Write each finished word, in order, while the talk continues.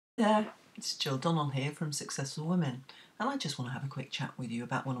there, it's Jill Donnell here from Successful Women, and I just want to have a quick chat with you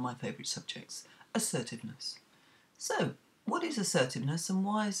about one of my favourite subjects, assertiveness. So, what is assertiveness and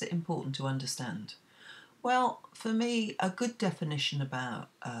why is it important to understand? Well, for me, a good definition about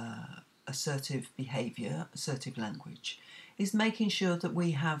assertive behaviour, assertive language, is making sure that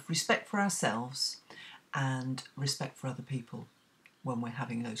we have respect for ourselves and respect for other people when we're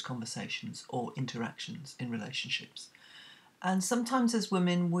having those conversations or interactions in relationships. And sometimes as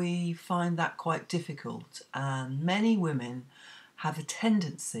women we find that quite difficult, and many women have a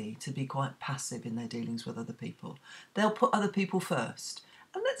tendency to be quite passive in their dealings with other people. They'll put other people first.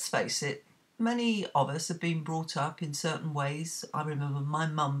 And let's face it, many of us have been brought up in certain ways. I remember my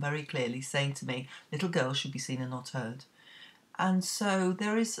mum very clearly saying to me, little girls should be seen and not heard. And so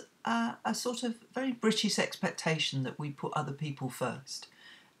there is a sort of very British expectation that we put other people first.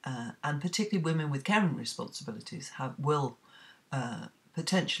 And particularly women with caring responsibilities will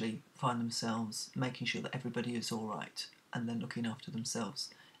potentially find themselves making sure that everybody is all right and then looking after themselves.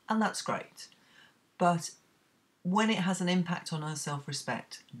 And that's great. But when it has an impact on our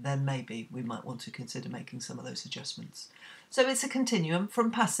self-respect, then maybe we might want to consider making some of those adjustments. So it's a continuum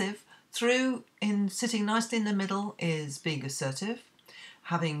from passive through in sitting nicely in the middle is being assertive,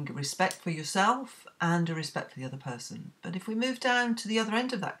 having respect for yourself and a respect for the other person. But if we move down to the other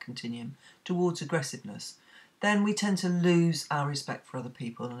end of that continuum towards aggressiveness, then we tend to lose our respect for other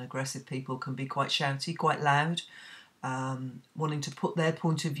people, and aggressive people can be quite shouty, quite loud, wanting to put their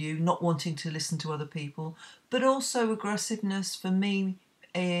point of view, not wanting to listen to other people. But also aggressiveness for me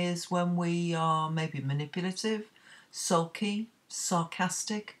is when we are maybe manipulative, sulky,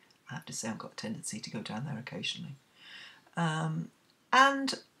 sarcastic. I have to say I've got a tendency to go down there occasionally.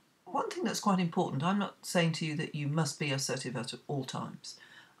 And one thing that's quite important, I'm not saying to you that you must be assertive at all times.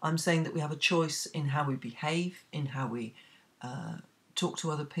 I'm saying that we have a choice in how we behave, in how we talk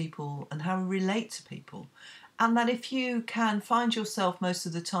to other people and how we relate to people. And that if you can find yourself most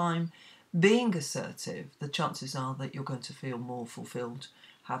of the time being assertive, the chances are that you're going to feel more fulfilled,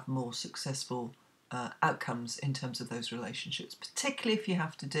 have more successful outcomes in terms of those relationships, particularly if you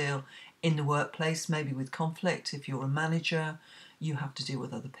have to deal in the workplace, maybe with conflict. If you're a manager, you have to deal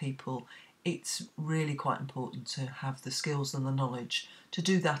with other people. It's really quite important to have the skills and the knowledge to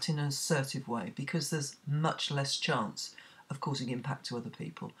do that in an assertive way, because there's much less chance of causing impact to other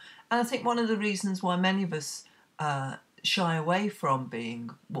people. And I think one of the reasons why many of us shy away from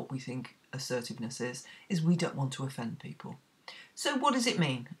being what we think assertiveness is we don't want to offend people. So what does it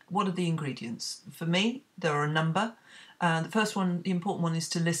mean? What are the ingredients? For me, there are a number. The first one, the important one, is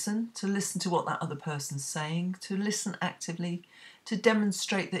to listen to what that other person's saying, to listen actively, to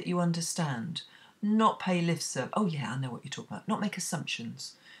demonstrate that you understand, not pay lip service. Oh yeah, I know what you're talking about. Not make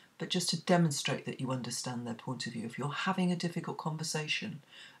assumptions, but just to demonstrate that you understand their point of view. If you're having a difficult conversation,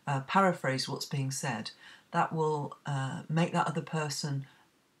 paraphrase what's being said. That will make that other person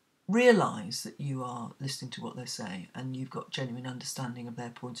realise that you are listening to what they're saying and you've got genuine understanding of their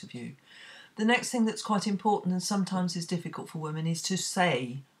point of view. The next thing that's quite important and sometimes is difficult for women is to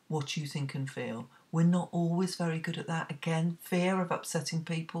say what you think and feel. We're not always very good at that. Again, fear of upsetting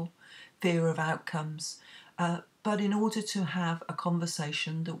people, fear of outcomes. But in order to have a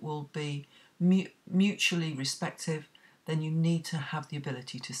conversation that will be mutually respectful, then you need to have the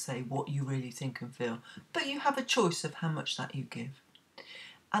ability to say what you really think and feel. But you have a choice of how much that you give.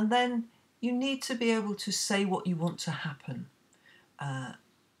 And then you need to be able to say what you want to happen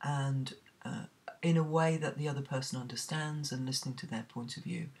and in a way that the other person understands and listening to their point of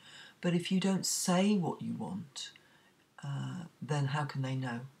view. But if you don't say what you want, then how can they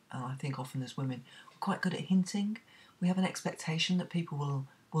know? And I think often as women, we're quite good at hinting. We have an expectation that people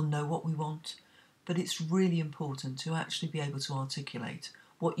will know what we want. But it's really important to actually be able to articulate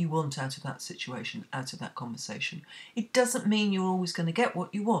what you want out of that situation, out of that conversation. It doesn't mean you're always going to get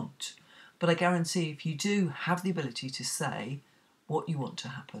what you want, but I guarantee if you do have the ability to say what you want to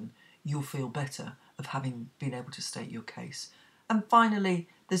happen, you'll feel better of having been able to state your case. And finally,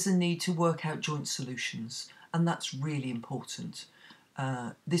 there's a need to work out joint solutions, and that's really important.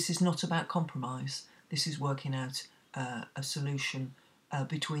 This is not about compromise. This is working out a solution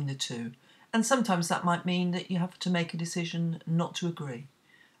between the two. And sometimes that might mean that you have to make a decision not to agree.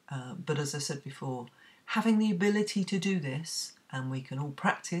 But as I said before, having the ability to do this, and we can all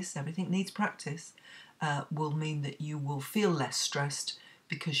practice, everything needs practice, will mean that you will feel less stressed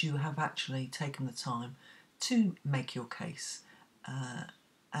because you have actually taken the time to make your case.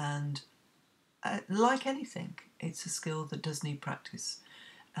 And like anything, it's a skill that does need practice.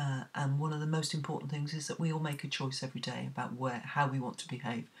 And one of the most important things is that we all make a choice every day about how we want to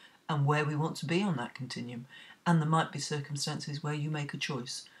behave and where we want to be on that continuum. And there might be circumstances where you make a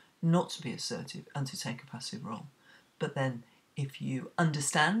choice not to be assertive and to take a passive role. But then if you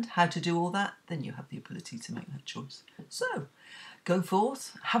understand how to do all that, then you have the ability to make that choice. So go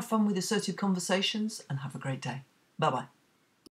forth, have fun with assertive conversations, and have a great day. Bye-bye.